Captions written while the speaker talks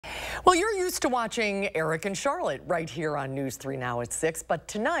Well, you're used to watching Eric and Charlotte right here on News 3 Now at 6, but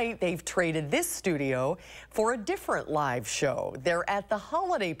tonight they've traded this studio for a different live show. They're at the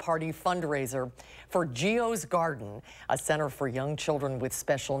holiday party fundraiser for Geo's Garden, a center for young children with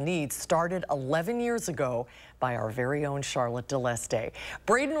special needs started 11 years ago by our very own Charlotte DeLeste.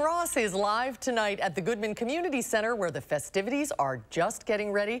 Braden Ross is live tonight at the Goodman Community Center where the festivities are just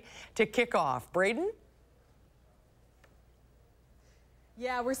getting ready to kick off. Braden?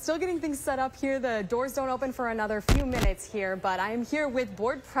 Yeah, we're still getting things set up here. The doors don't open for another few minutes here, but I'm here with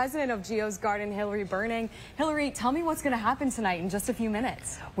board president of Geo's Garden, Hillary Burning. Hillary, tell me what's going to happen tonight in just a few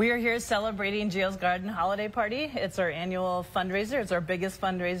minutes. We are here celebrating Geo's Garden holiday party. It's our annual fundraiser. It's our biggest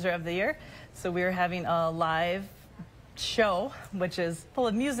fundraiser of the year. So we're having a live show, which is full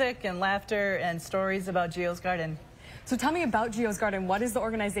of music and laughter and stories about Geo's Garden. So tell me about Geo's Garden. What is the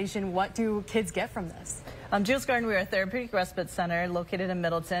organization? What do kids get from this? Geo's Garden, we are a therapeutic respite center located in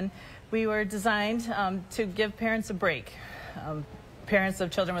Middleton. We were designed to give parents a break. Parents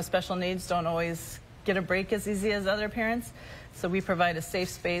of children with special needs don't always get a break as easy as other parents. So we provide a safe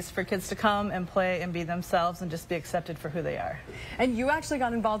space for kids to come and play and be themselves and just be accepted for who they are. And you actually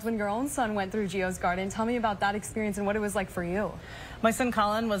got involved when your own son went through Geo's Garden. Tell me about that experience and what it was like for you. My son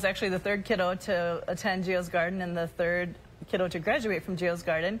Colin was actually the third kiddo to attend Geo's Garden and the third kiddo to graduate from Geo's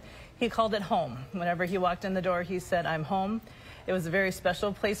Garden. He called it home. Whenever he walked in the door, he said, "I'm home." It was a very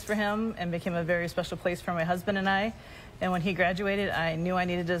special place for him and became a very special place for my husband and I. And when he graduated, I knew I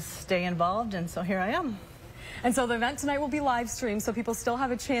needed to stay involved, and so here I am. And so the event tonight will be live streamed, so people still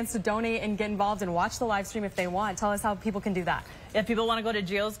have a chance to donate and get involved and watch the live stream if they want. Tell us how people can do that. If people want to go to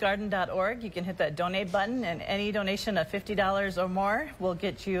geosgarden.org, you can hit that donate button, and any donation of $50 or more will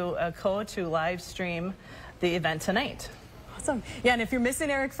get you a code to live stream the event tonight. Awesome. Yeah, and if you're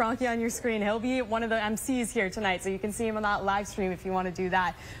missing Eric Franke on your screen, he'll be one of the MCs here tonight, so you can see him on that live stream if you want to do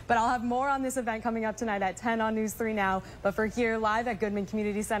that. But I'll have more on this event coming up tonight at 10 on News 3 Now. But for here live at Goodman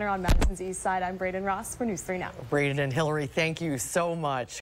Community Center on Madison's East Side, I'm Braden Ross for News 3 Now. Braden and Hillary, thank you so much.